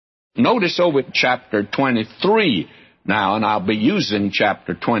notice over at chapter 23 now, and I'll be using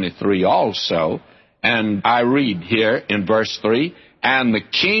chapter 23 also, and I read here in verse 3, "And the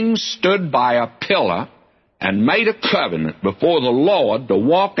king stood by a pillar and made a covenant before the Lord to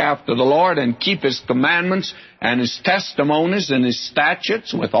walk after the Lord and keep his commandments and his testimonies and his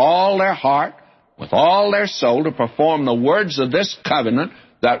statutes with all their heart, with all their soul, to perform the words of this covenant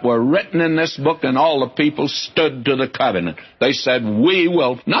that were written in this book." And all the people stood to the covenant. They said, "We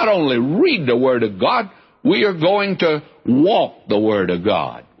will not only read the Word of God, we are going to walk the Word of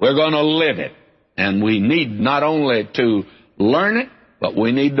God. We're going to live it. And we need not only to learn it, but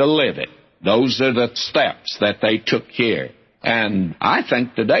we need to live it." Those are the steps that they took here. And I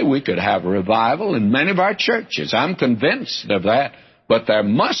think today we could have a revival in many of our churches. I'm convinced of that. But there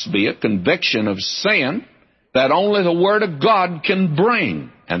must be a conviction of sin that only the Word of God can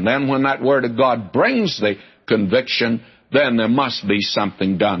bring. And then when that Word of God brings the conviction, then there must be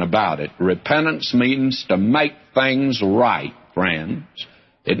something done about it. Repentance means to make things right, friends.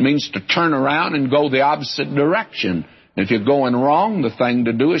 It means to turn around and go the opposite direction. If you're going wrong, the thing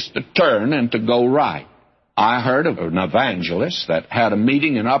to do is to turn and to go right. I heard of an evangelist that had a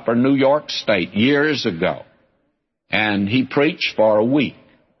meeting in Upper New York State years ago. And he preached for a week.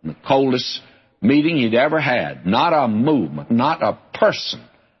 The coldest meeting he'd ever had. Not a movement, not a person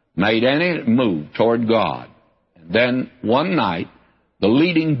made any move toward God. And then one night, the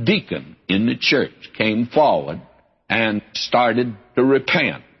leading deacon in the church came forward and started to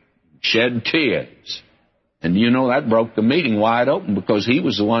repent, shed tears. And you know, that broke the meeting wide open, because he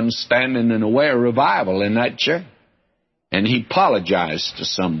was the one standing in the way of revival in that church. And he apologized to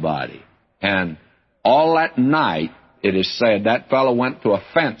somebody. And all that night, it is said, that fellow went to a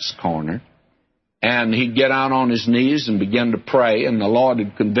fence corner, and he'd get out on his knees and begin to pray, and the Lord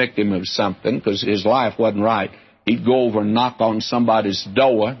would convict him of something because his life wasn't right. He'd go over and knock on somebody's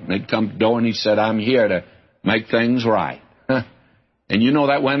door, and they'd come to the door, and he said, "I'm here to make things right." And you know,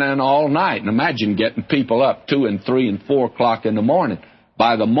 that went on all night. And imagine getting people up 2 and 3 and 4 o'clock in the morning.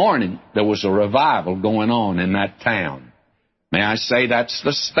 By the morning, there was a revival going on in that town. May I say, that's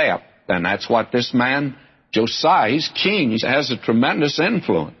the step. And that's what this man, Josiah, he's king. He has a tremendous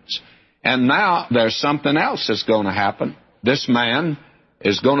influence. And now there's something else that's going to happen. This man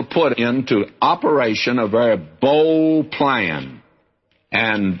is going to put into operation a very bold plan.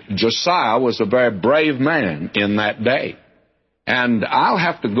 And Josiah was a very brave man in that day. And I'll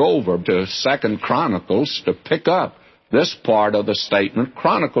have to go over to 2 Chronicles to pick up this part of the statement.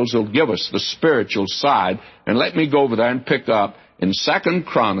 Chronicles will give us the spiritual side. And let me go over there and pick up in 2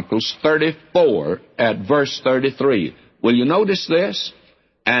 Chronicles 34 at verse 33. Will you notice this?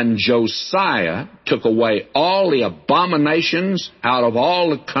 "And Josiah took away all the abominations out of all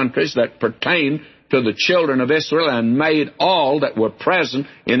the countries that pertained to the children of Israel, and made all that were present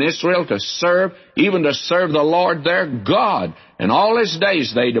in Israel to serve, even to serve the Lord their God. And all his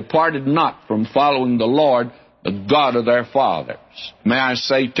days they departed not from following the Lord, the God of their fathers." May I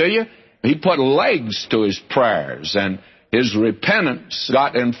say to you, he put legs to his prayers, and his repentance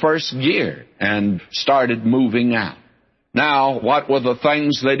got in first gear and started moving out. Now, what were the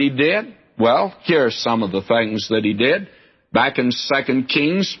things that he did? Well, here are some of the things that he did. Back in 2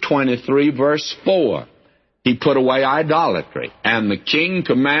 Kings 23, verse 4, he put away idolatry. "And the king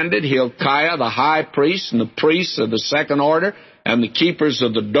commanded Hilkiah the high priest and the priests of the second order and the keepers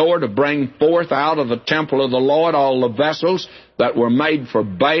of the door to bring forth out of the temple of the Lord all the vessels that were made for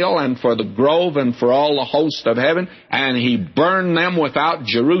Baal and for the grove and for all the host of heaven. And he burned them without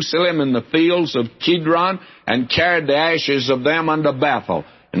Jerusalem in the fields of Kidron, and carried the ashes of them unto Bethel."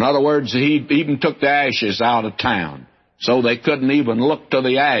 In other words, he even took the ashes out of town, so they couldn't even look to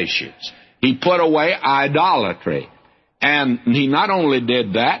the ashes. He put away idolatry. And he not only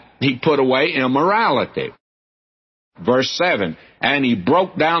did that, he put away immorality. Verse 7, "And he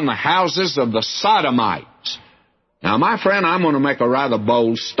broke down the houses of the Sodomites." Now, my friend, I'm going to make a rather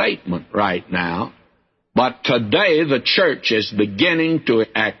bold statement right now. But today the church is beginning to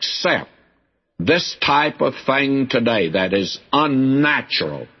accept this type of thing today that is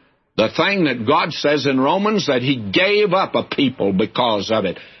unnatural. The thing that God says in Romans, that he gave up a people because of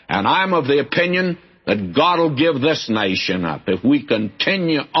it. And I'm of the opinion that God will give this nation up if we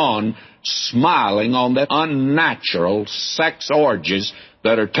continue on smiling on the unnatural sex orgies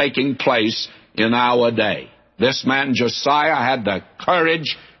that are taking place in our day. This man Josiah had the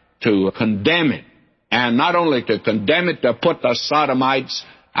courage to condemn it. And not only to condemn it, to put the Sodomites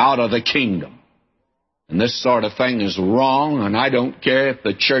out of the kingdom. And this sort of thing is wrong, and I don't care if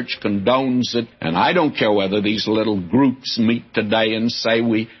the church condones it, and I don't care whether these little groups meet today and say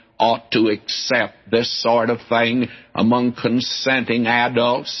we ought to accept this sort of thing among consenting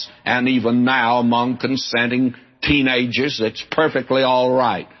adults, and even now among consenting teenagers. It's perfectly all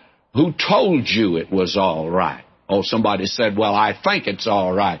right. Who told you it was all right? Oh, somebody said, well, I think it's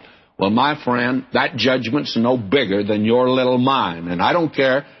all right. Well, my friend, that judgment's no bigger than your little mind. And I don't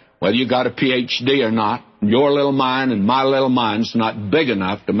care whether you got a Ph.D. or not. Your little mind and my little mind's not big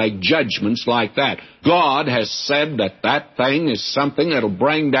enough to make judgments like that. God has said that that thing is something that'll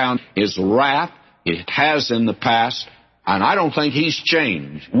bring down His wrath. It has in the past, and I don't think He's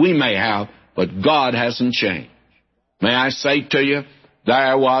changed. We may have, but God hasn't changed. May I say to you,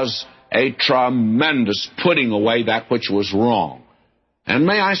 there was a tremendous putting away that which was wrong. And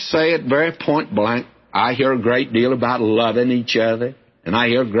may I say it very point blank, I hear a great deal about loving each other, and I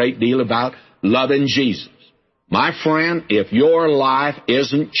hear a great deal about loving Jesus. My friend, if your life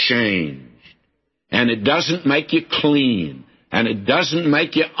isn't changed, and it doesn't make you clean, and it doesn't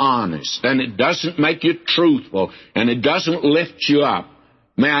make you honest, and it doesn't make you truthful, and it doesn't lift you up,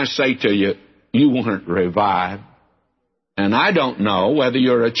 may I say to you, you weren't revived. And I don't know whether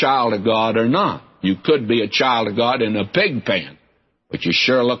you're a child of God or not. You could be a child of God in a pig pen, but you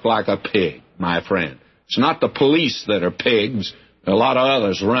sure look like a pig, my friend. It's not the police that are pigs. There are a lot of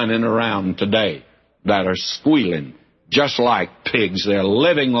others running around today that are squealing just like pigs. They're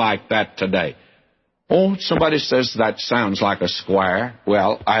living like that today. Oh, somebody says that sounds like a square.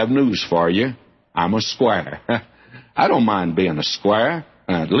 Well, I have news for you. I'm a square. I don't mind being a square.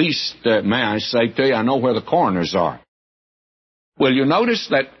 At least, may I say to you, I know where the corners are. Well, you notice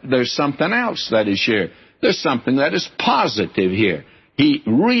that there's something else that is here. There's something that is positive here. He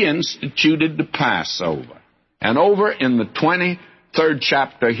reinstituted the Passover. And over in the 23rd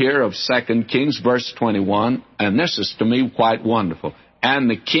chapter here of 2 Kings, verse 21, and this is to me quite wonderful. And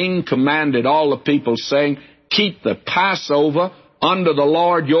the king commanded all the people, saying, keep the Passover unto the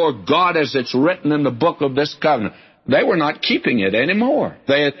Lord your God, as it's written in the book of this covenant. They were not keeping it anymore.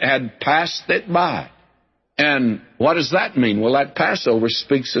 They had passed it by. And what does that mean? Well, that Passover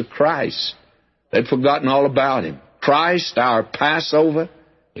speaks of Christ. They'd forgotten all about Him. Christ, our Passover,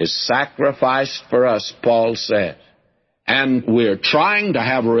 is sacrificed for us, Paul says. And we're trying to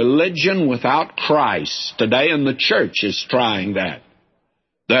have religion without Christ today, and the church is trying that.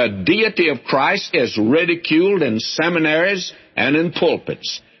 The deity of Christ is ridiculed in seminaries and in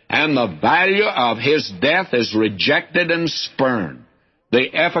pulpits, and the value of His death is rejected and spurned. The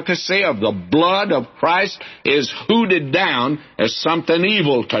efficacy of the blood of Christ is hooted down as something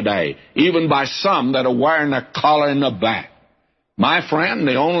evil today, even by some that are wearing a collar in the back. My friend,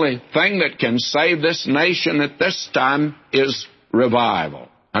 the only thing that can save this nation at this time is revival.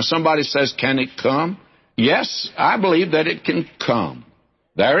 Now, somebody says, can it come? Yes, I believe that it can come.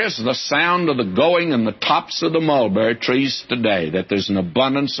 There is the sound of the going in the tops of the mulberry trees today, that there's an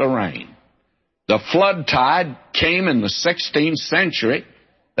abundance of rain. The flood tide came in the 16th century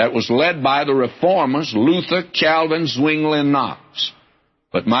that was led by the Reformers, Luther, Calvin, Zwingli, and Knox.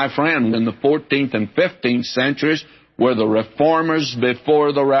 But, my friend, in the 14th and 15th centuries were the Reformers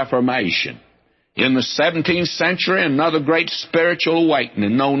before the Reformation. In the 17th century, another great spiritual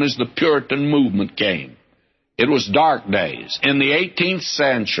awakening known as the Puritan movement came. It was dark days. In the 18th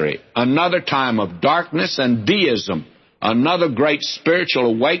century, another time of darkness and deism, another great spiritual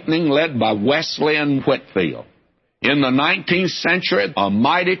awakening led by Wesley and Whitefield. In the 19th century, a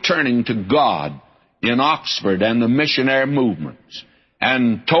mighty turning to God in Oxford and the missionary movements.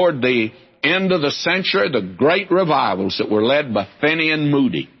 And toward the end of the century, the great revivals that were led by Finney and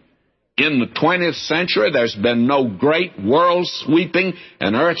Moody. In the 20th century, there's been no great world-sweeping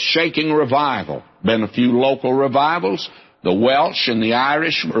and earth-shaking revival. Been a few local revivals, the Welsh and the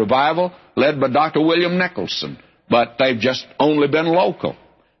Irish revival, led by Dr. William Nicholson. But they've just only been local.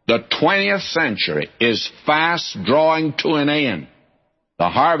 The 20th century is fast drawing to an end. The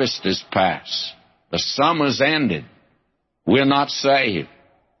harvest is past. The summer's ended. We're not saved.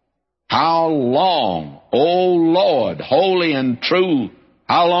 How long, O Lord, holy and true,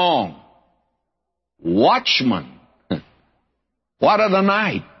 how long? Watchmen, what of the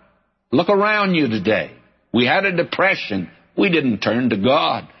night? Look around you today. We had a depression. We didn't turn to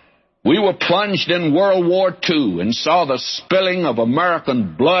God. We were plunged in World War II and saw the spilling of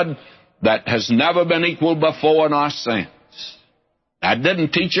American blood that has never been equaled before nor since. That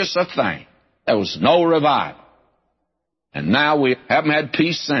didn't teach us a thing. There was no revival. And now we haven't had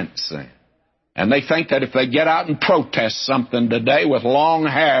peace since then. And they think that if they get out and protest something today with long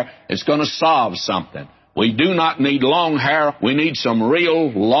hair, it's going to solve something. We do not need long hair. We need some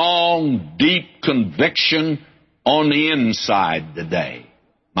real long, deep conviction on the inside today.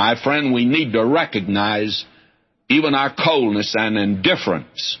 My friend, we need to recognize even our coldness and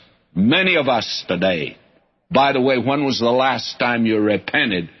indifference many of us today. By the way, when was the last time you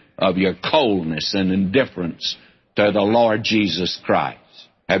repented of your coldness and indifference to the Lord Jesus Christ?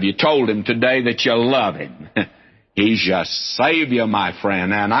 Have you told Him today that you love Him? He's your Savior, my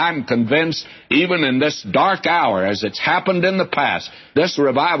friend, and I'm convinced even in this dark hour, as it's happened in the past, this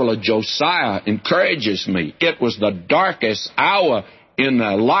revival of Josiah encourages me. It was the darkest hour in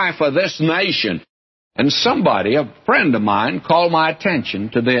the life of this nation. And somebody, a friend of mine, called my attention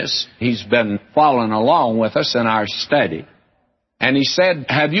to this. He's been following along with us in our study. And he said,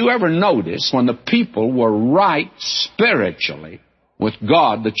 have you ever noticed when the people were right spiritually with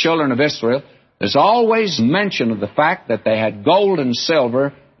God, the children of Israel, there's always mention of the fact that they had gold and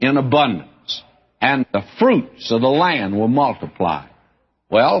silver in abundance, and the fruits of the land were multiplied.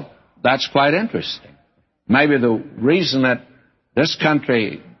 Well, that's quite interesting. Maybe the reason that this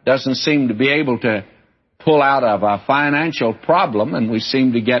country doesn't seem to be able to pull out of a financial problem, and we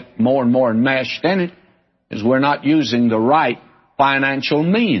seem to get more and more enmeshed in it, is we're not using the right financial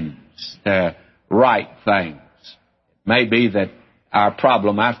means to right things. It may be that our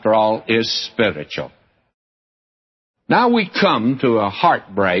problem, after all, is spiritual. Now we come to a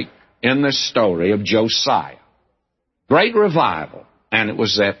heartbreak in the story of Josiah. Great revival, and it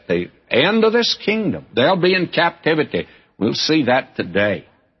was at the end of this kingdom. They'll be in captivity. We'll see that today.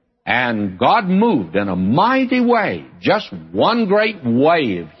 And God moved in a mighty way, just one great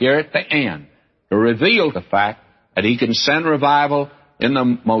wave here at the end, to reveal the fact that He can send revival in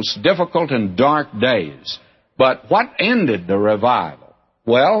the most difficult and dark days. But what ended the revival?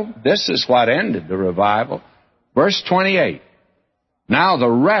 Well, this is what ended the revival. Verse 28. Now the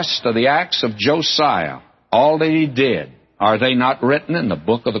rest of the acts of Josiah, all that he did, are they not written in the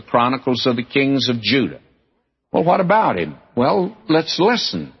book of the Chronicles of the Kings of Judah? Well, what about him? Well, let's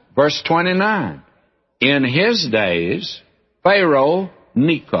listen. Verse 29. In his days, Pharaoh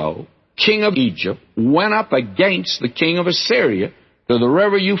Necho, king of Egypt, went up against the king of Assyria to the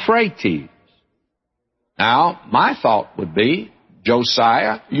river Euphrates. Now, my thought would be,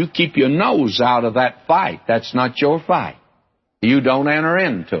 Josiah, you keep your nose out of that fight. That's not your fight. You don't enter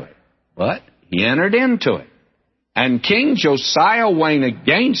into it. But he entered into it. And King Josiah went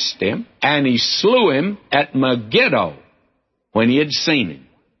against him, and he slew him at Megiddo when he had seen him.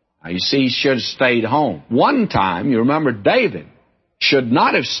 Now, you see, he should have stayed home. One time, you remember David should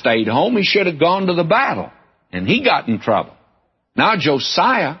not have stayed home. He should have gone to the battle, and he got in trouble. Now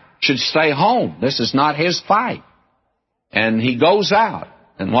Josiah should stay home. This is not his fight. And he goes out,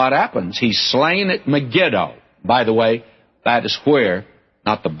 and what happens? He's slain at Megiddo. By the way, that is where,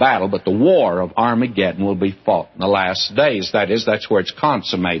 not the battle, but the war of Armageddon will be fought in the last days. That is, that's where it's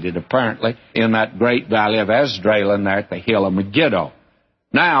consummated, apparently, in that great valley of Esdrael and there at the hill of Megiddo.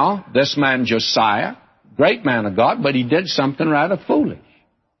 Now, this man Josiah, great man of God, but he did something rather foolish.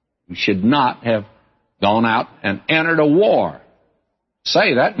 He should not have gone out and entered a war.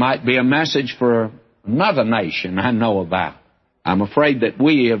 Say, that might be a message for another nation I know about. I'm afraid that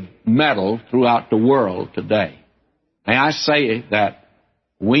we have meddled throughout the world today. May I say that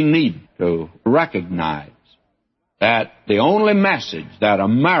we need to recognize that the only message that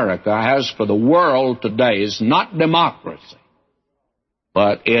America has for the world today is not democracy,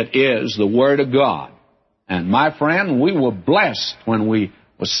 but it is the Word of God. And my friend, we were blessed when we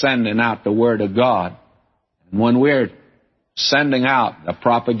were sending out the Word of God. And when we're sending out the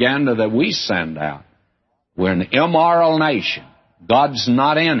propaganda that we send out, we're an immoral nation. God's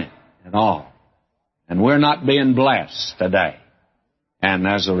not in it at all. And we're not being blessed today. And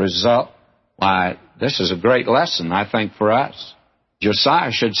as a result, why, this is a great lesson, I think, for us.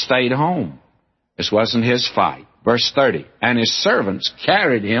 Josiah should have stayed home. This wasn't his fight. Verse 30, and his servants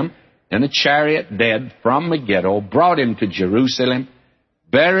carried him in a chariot dead from Megiddo, brought him to Jerusalem,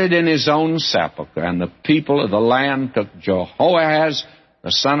 buried in his own sepulchre. And the people of the land took Jehoahaz,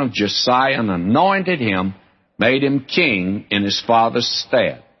 the son of Josiah, and anointed him, made him king in his father's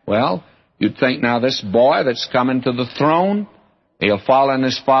stead. Well, you'd think now this boy that's coming to the throne, he'll follow in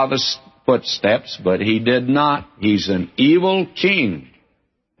his father's footsteps, but he did not. He's an evil king,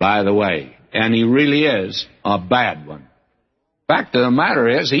 by the way, and he really is a bad one. Fact of the matter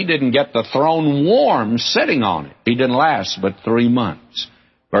is, he didn't get the throne warm sitting on it. He didn't last but 3 months.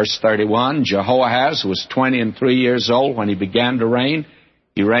 Verse 31, Jehoahaz was 23 years old when he began to reign.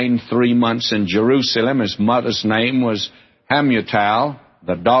 He reigned 3 months in Jerusalem. His mother's name was Hamutal,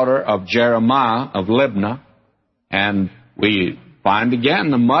 the daughter of Jeremiah of Libnah. And we find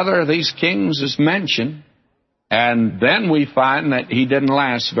again the mother of these kings is mentioned. And then we find that he didn't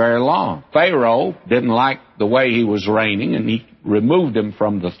last very long. Pharaoh didn't like the way he was reigning, and he removed him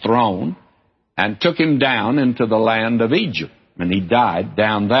from the throne and took him down into the land of Egypt. and he died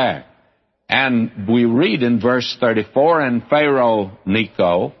down there. And we read in verse 34, and Pharaoh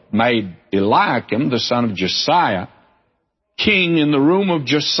Necho made Eliakim, the son of Josiah, king in the room of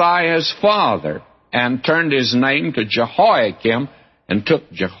Josiah his father, and turned his name to Jehoiakim, and took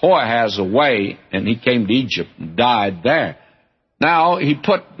Jehoahaz away, and he came to Egypt and died there. Now, he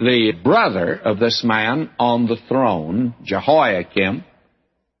put the brother of this man on the throne, Jehoiakim,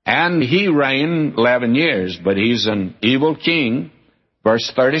 and he reigned 11 years, but he's an evil king.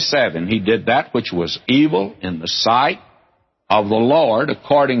 Verse 37, he did that which was evil in the sight of the Lord,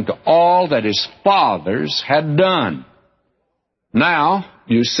 according to all that his fathers had done. Now,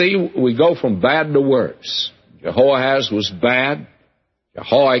 you see, we go from bad to worse. Jehoahaz was bad.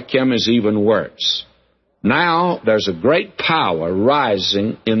 Jehoiakim is even worse. Now, there's a great power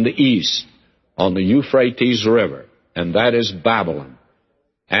rising in the east on the Euphrates River, and that is Babylon.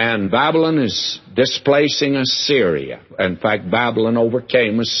 And Babylon is displacing Assyria. In fact, Babylon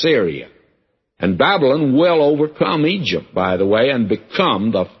overcame Assyria. And Babylon will overcome Egypt, by the way, and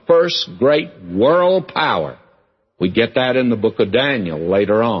become the first great world power. We get that in the book of Daniel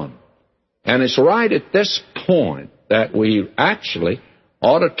later on. And it's right at this point that we actually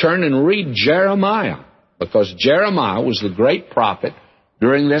ought to turn and read Jeremiah, because Jeremiah was the great prophet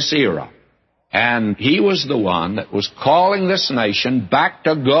during this era. And he was the one that was calling this nation back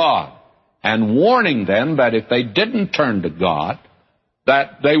to God and warning them that if they didn't turn to God,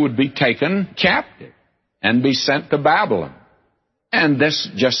 that they would be taken captive and be sent to Babylon. And this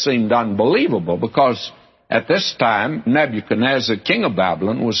just seemed unbelievable, because at this time, Nebuchadnezzar, king of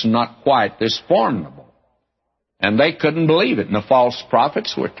Babylon, was not quite this formidable. And they couldn't believe it. And the false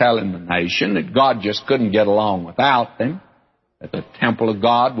prophets were telling the nation that God just couldn't get along without them, that the temple of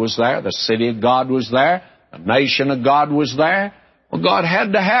God was there, the city of God was there, the nation of God was there. Well, God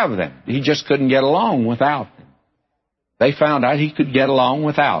had to have them. He just couldn't get along without them. They found out he could get along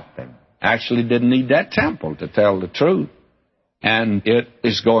without them. Actually didn't need that temple, to tell the truth. And it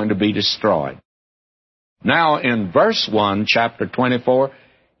is going to be destroyed. Now, in verse 1, chapter 24,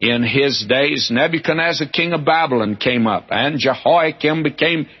 in his days Nebuchadnezzar, king of Babylon, came up, and Jehoiakim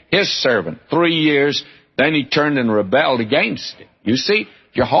became his servant 3 years. Then he turned and rebelled against him. You see,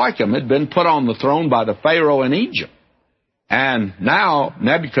 Jehoiakim had been put on the throne by the Pharaoh in Egypt. And now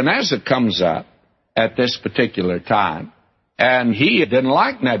Nebuchadnezzar comes up at this particular time, and he didn't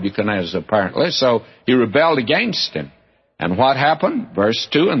like Nebuchadnezzar, apparently, so he rebelled against him. And what happened? Verse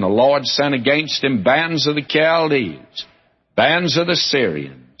 2, and the Lord sent against him bands of the Chaldees, bands of the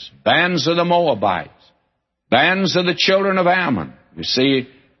Syrians, bands of the Moabites, bands of the children of Ammon. You see,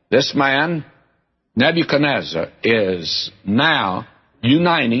 this man, Nebuchadnezzar, is now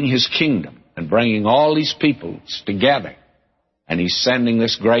uniting his kingdom and bringing all these peoples together. And he's sending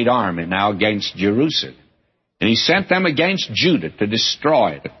this great army now against Jerusalem. And he sent them against Judah to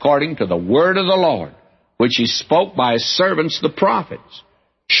destroy it, according to the word of the Lord, which he spoke by his servants the prophets.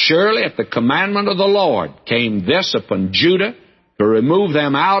 Surely at the commandment of the Lord came this upon Judah, to remove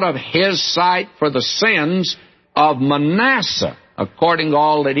them out of his sight for the sins of Manasseh, according to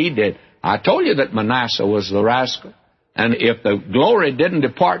all that he did. I told you that Manasseh was the rascal. And if the glory didn't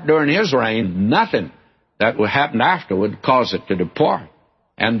depart during his reign, nothing that would happen after would cause it to depart.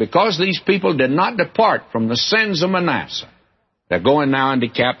 And because these people did not depart from the sins of Manasseh, they're going now into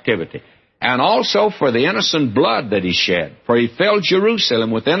captivity. And also for the innocent blood that he shed. For he filled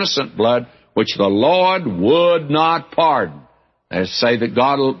Jerusalem with innocent blood, which the Lord would not pardon. They say that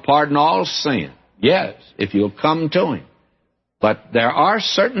God will pardon all sin. Yes, if you'll come to him. But there are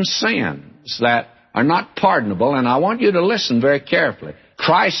certain sins that are not pardonable, and I want you to listen very carefully.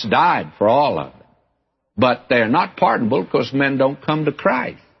 Christ died for all of them. But they're not pardonable because men don't come to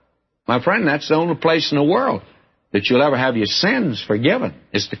Christ. My friend, that's the only place in the world that you'll ever have your sins forgiven,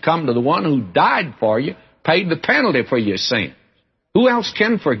 is to come to the one who died for you, paid the penalty for your sins. Who else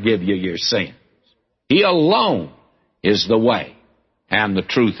can forgive you your sins? He alone is the way and the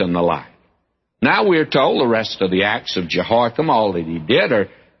truth and the life. Now we're told the rest of the acts of Jehoiakim, all that he did, are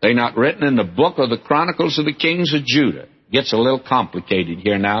they not written in the book of the Chronicles of the Kings of Judah? Gets a little complicated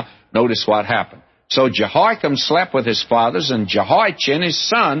here now. Notice what happened. So Jehoiakim slept with his fathers, and Jehoiachin, his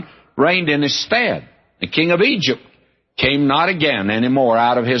son, reigned in his stead. The king of Egypt came not again any more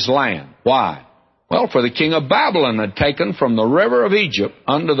out of his land. Why? Well, for the king of Babylon had taken from the river of Egypt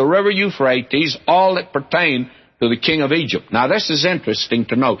unto the river Euphrates all that pertained to the king of Egypt. Now, this is interesting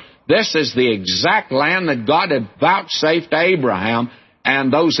to note. This is the exact land that God had vouchsafed to Abraham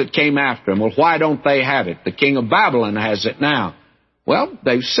and those that came after him. Well, why don't they have it? The king of Babylon has it now. Well,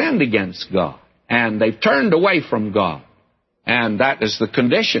 they've sinned against God, and they've turned away from God. And that is the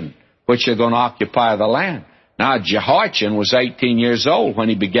condition which they're going to occupy the land. Now, Jehoiachin was 18 years old when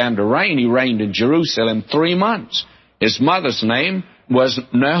he began to reign. He reigned in Jerusalem 3 months. His mother's name was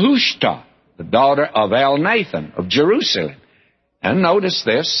Nehushta, the daughter of Elnathan of Jerusalem. And notice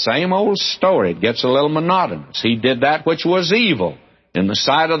this, same old story. It gets a little monotonous. He did that which was evil in the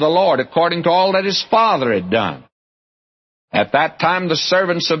sight of the Lord, according to all that his father had done. At that time, the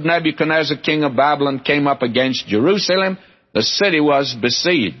servants of Nebuchadnezzar, king of Babylon, came up against Jerusalem. The city was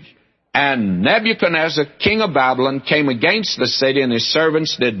besieged. And Nebuchadnezzar, king of Babylon, came against the city, and his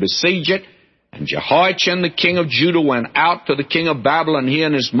servants did besiege it. And Jehoiachin, the king of Judah, went out to the king of Babylon, he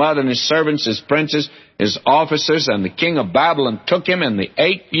and his mother and his servants, his princes, his officers, and the king of Babylon took him in the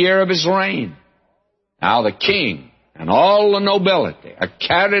 8th year of his reign. Now the king and all the nobility are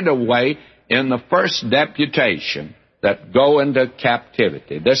carried away in the first deputation that go into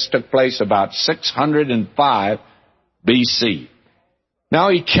captivity. This took place about 605 B.C. Now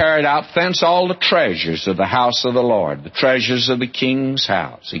he carried out thence all the treasures of the house of the Lord, the treasures of the king's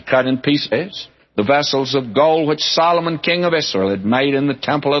house. He cut in pieces the vessels of gold which Solomon king of Israel had made in the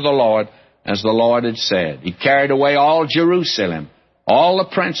temple of the Lord, as the Lord had said. He carried away all Jerusalem, all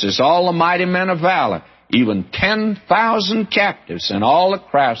the princes, all the mighty men of valor, even 10,000 captives, and all the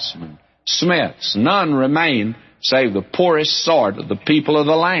craftsmen, smiths. None remained save the poorest sort of the people of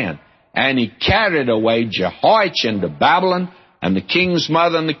the land. And he carried away Jehoiachin to Babylon, and the king's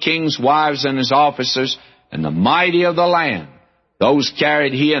mother and the king's wives and his officers, and the mighty of the land. Those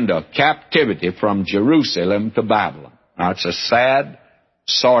carried he into captivity from Jerusalem to Babylon. Now, it's a sad,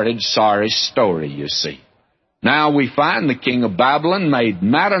 sordid, sorry story, you see. Now we find the king of Babylon made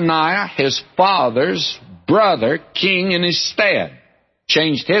Mattaniah, his father's brother, king in his stead.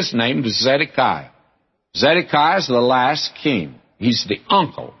 Changed his name to Zedekiah. Zedekiah is the last king. He's the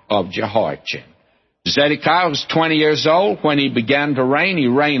uncle of Jehoiachin. Zedekiah was 20 years old when he began to reign. He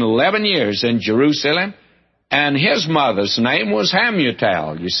reigned 11 years in Jerusalem, and his mother's name was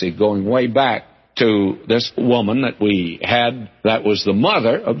Hamutal. You see, going way back to this woman that we had that was the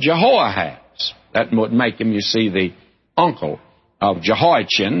mother of Jehoahaz. That would make him, you see, the uncle of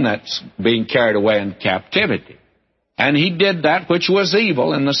Jehoiachin that's being carried away in captivity. And he did that which was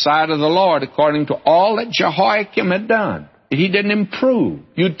evil in the sight of the Lord, according to all that Jehoiakim had done. He didn't improve.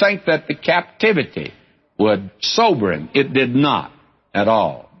 You'd think that the captivity would sober him. It did not at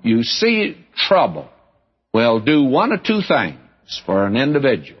all. You see trouble will do one of two things for an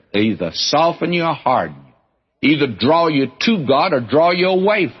individual. Either soften you or harden you. Either draw you to God or draw you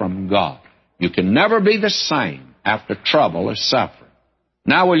away from God. You can never be the same after trouble or suffering.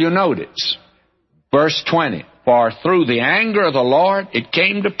 Now will you notice, verse 20, for through the anger of the Lord it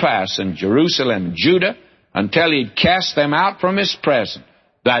came to pass in Jerusalem and Judah, until he had cast them out from his presence,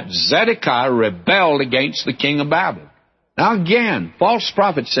 that Zedekiah rebelled against the king of Babylon. Now again, false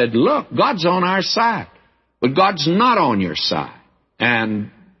prophets said, look, God's on our side. But God's not on your side.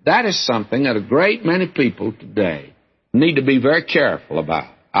 And that is something that a great many people today need to be very careful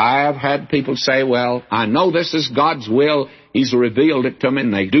about. I have had people say, well, I know this is God's will. He's revealed it to me,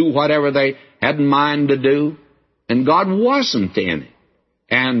 and they do whatever they had in mind to do. And God wasn't in it.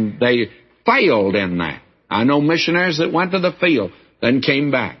 And they failed in that. I know missionaries that went to the field, then came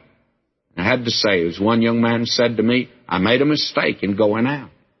back. I had to say, as one young man said to me, I made a mistake in going out.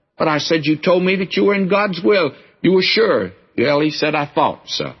 But I said, you told me that you were in God's will. You were sure. Well, he said, I thought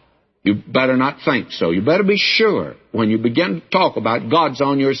so. You better not think so. You better be sure when you begin to talk about God's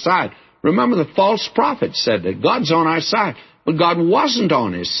on your side. Remember, the false prophet said that God's on our side, but God wasn't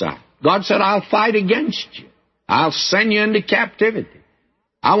on his side. God said, I'll fight against you. I'll send you into captivity.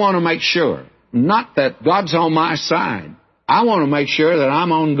 I want to make sure. Not that God's on my side. I want to make sure that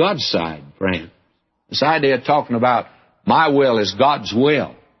I'm on God's side, friend. This idea of talking about my will is God's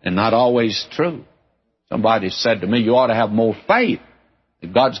will, and not always true. Somebody said to me, you ought to have more faith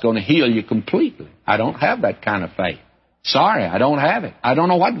that God's going to heal you completely. I don't have that kind of faith. Sorry, I don't have it. I don't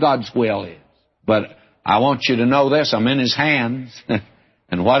know what God's will is. But I want you to know this, I'm in his hands,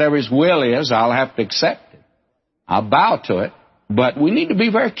 and whatever his will is, I'll have to accept it. I'll bow to it. But we need to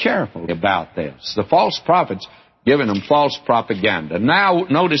be very careful about this. The false prophets giving them false propaganda. Now,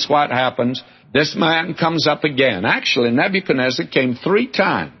 notice what happens. This man comes up again. Actually, Nebuchadnezzar came 3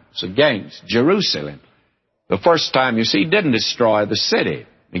 times against Jerusalem. The first time, you see, he didn't destroy the city.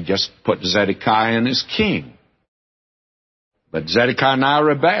 He just put Zedekiah in as king. But Zedekiah now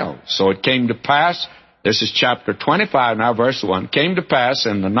rebelled. So it came to pass, this is chapter 25 now, verse 1, came to pass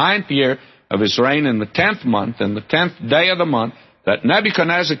in the 9th year of his reign, in the 10th month, in the 10th day of the month, that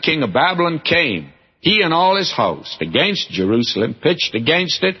Nebuchadnezzar king of Babylon came, he and all his host, against Jerusalem, pitched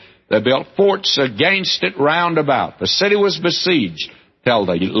against it. They built forts against it round about. The city was besieged till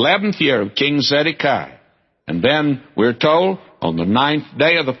the 11th year of King Zedekiah. And then we're told, on the 9th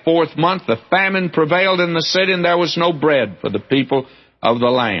day of the 4th month, the famine prevailed in the city, and there was no bread for the people of the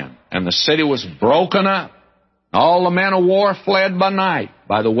land. And the city was broken up. All the men of war fled by night,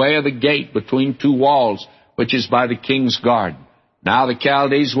 by the way of the gate between two walls, which is by the king's garden. Now the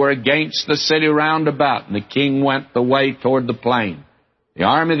Chaldees were against the city round about, and the king went the way toward the plain. The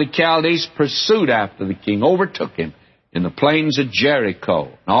army of the Chaldees pursued after the king, overtook him in the plains of Jericho,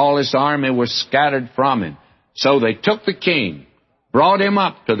 and all his army was scattered from him. So they took the king, brought him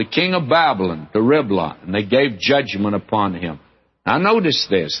up to the king of Babylon, to Riblah, and they gave judgment upon him. Now notice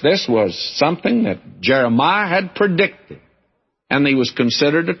this. This was something that Jeremiah had predicted, and he was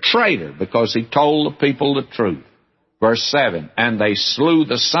considered a traitor because he told the people the truth. Verse 7, and they slew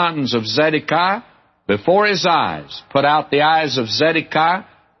the sons of Zedekiah before his eyes, put out the eyes of Zedekiah,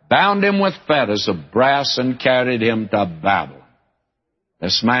 bound him with fetters of brass, and carried him to Babylon.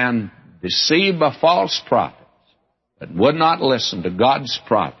 This man deceived by false prophets, but would not listen to God's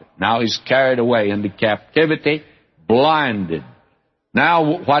prophet. Now he's carried away into captivity, blinded.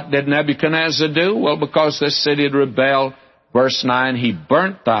 Now what did Nebuchadnezzar do? Well, because this city had rebelled, verse 9, he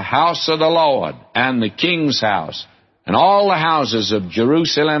burnt the house of the Lord and the king's house, and all the houses of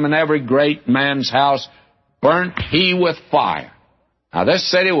Jerusalem, and every great man's house burnt he with fire. Now this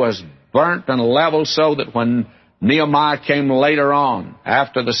city was burnt and leveled so that when Nehemiah came later on,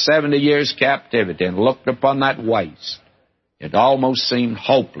 after the 70 years captivity, and looked upon that waste, it almost seemed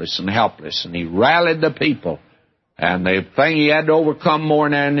hopeless and helpless, and he rallied the people. And the thing he had to overcome more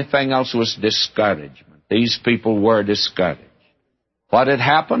than anything else was discouragement. These people were discouraged. What had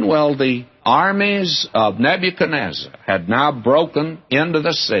happened? Well, the armies of Nebuchadnezzar had now broken into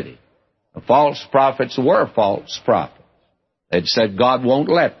the city. The false prophets were false prophets. They'd said, God won't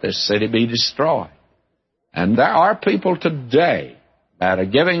let this city be destroyed. And there are people today that are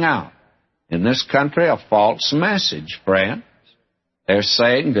giving out in this country a false message, friends. They're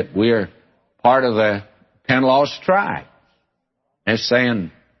saying that we're part of the 10 lost tribes. They're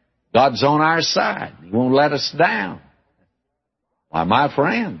saying God's on our side. He won't let us down. Why, my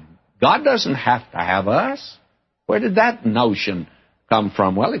friend, God doesn't have to have us. Where did that notion come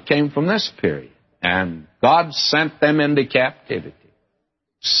from? Well, it came from this period. And God sent them into captivity.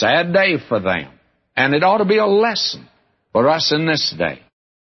 Sad day for them. And it ought to be a lesson for us in this day.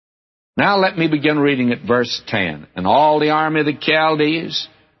 Now let me begin reading at verse 10. And all the army of the Chaldees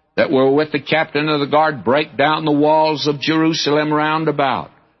that were with the captain of the guard brake down the walls of Jerusalem round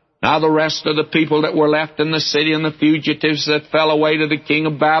about. Now the rest of the people that were left in the city, and the fugitives that fell away to the king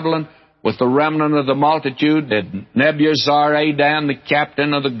of Babylon, with the remnant of the multitude, did Nebuzaradan, the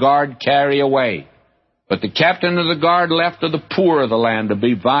captain of the guard, carry away. But the captain of the guard left to the poor of the land to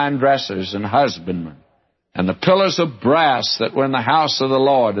be vine dressers and husbandmen. And the pillars of brass that were in the house of the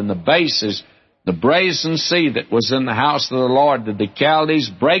Lord, and the bases, the brazen sea that was in the house of the Lord, did the Chaldees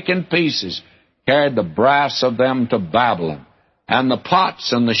break in pieces, carried the brass of them to Babylon. And the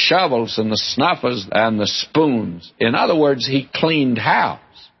pots and the shovels and the snuffers and the spoons. In other words, he cleaned house.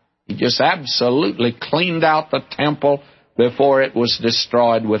 He just absolutely cleaned out the temple before it was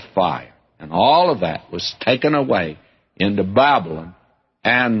destroyed with fire. And all of that was taken away into Babylon,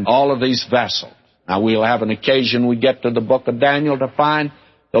 and all of these vessels. Now we'll have an occasion we get to the book of Daniel to find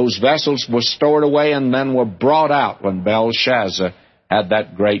those vessels were stored away and then were brought out when Belshazzar had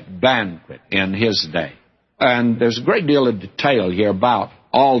that great banquet in his day. And there's a great deal of detail here about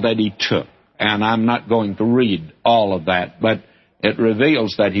all that he took. And I'm not going to read all of that, but it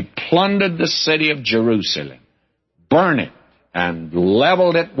reveals that he plundered the city of Jerusalem, burned it, and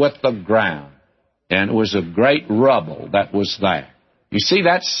leveled it with the ground. And it was a great rubble that was there. You see,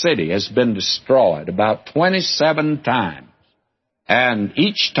 that city has been destroyed about 27 times. And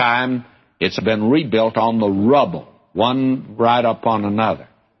each time it's been rebuilt on the rubble, one right up on another.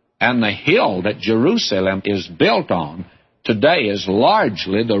 And the hill that Jerusalem is built on today is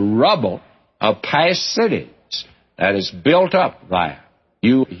largely the rubble of past cities that is built up there.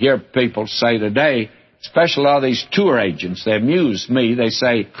 You hear people say today, especially all these tour agents, they amuse me. They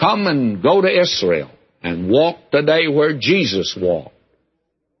say, come and go to Israel and walk today where Jesus walked.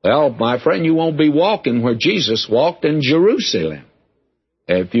 Well, my friend, you won't be walking where Jesus walked in Jerusalem.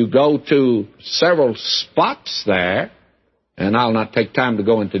 If you go to several spots there, and I'll not take time to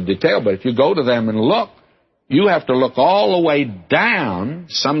go into detail, but if you go to them and look, you have to look all the way down,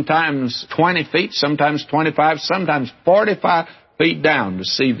 sometimes 20 feet, sometimes 25, sometimes 45 feet down to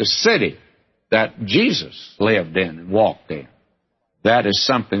see the city that Jesus lived in and walked in. That is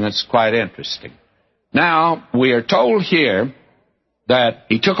something that's quite interesting. Now, we are told here that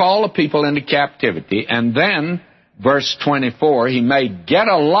he took all the people into captivity, and then, verse 24, he made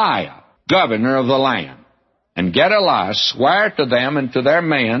Gedaliah governor of the land. And Gedaliah sware to them and to their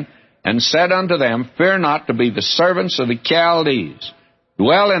men, and said unto them, Fear not to be the servants of the Chaldees.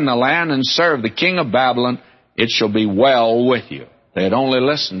 Dwell in the land and serve the king of Babylon. It shall be well with you. They had only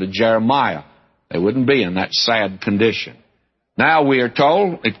listened to Jeremiah. They wouldn't be in that sad condition. Now we are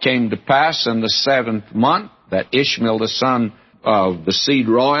told it came to pass in the 7th month that Ishmael, the son of the seed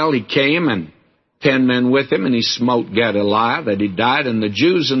royal, he came, and 10 men with him, and he smote Gedaliah, that he died, and the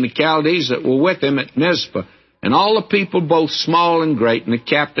Jews and the Chaldees that were with him at Mizpah. And all the people, both small and great, and the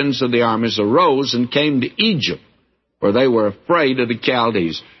captains of the armies arose and came to Egypt, for they were afraid of the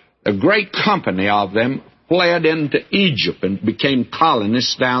Chaldees. A great company of them fled into Egypt and became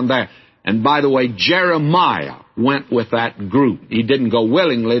colonists down there. And by the way, Jeremiah went with that group. He didn't go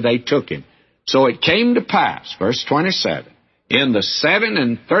willingly, they took him. So it came to pass, verse 27, in the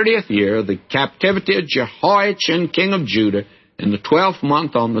 37th year of the captivity of Jehoiachin king of Judah, in the 12th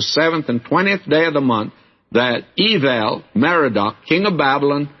month, on the 7th and 20th day of the month, that Evel Merodach, king of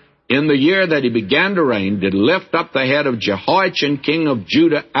Babylon, in the year that he began to reign, did lift up the head of Jehoiachin king of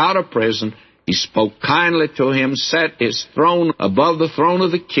Judah out of prison. He spoke kindly to him, set his throne above the throne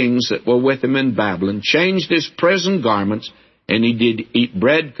of the kings that were with him in Babylon, changed his prison garments, and he did eat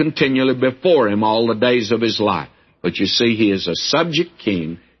bread continually before him all the days of his life. But you see, he is a subject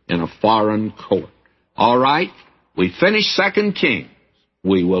king in a foreign court. All right, we finished 2 Kings.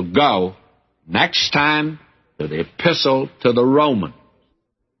 We will go next time to the Epistle to the Romans.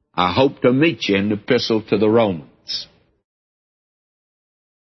 I hope to meet you in the Epistle to the Romans.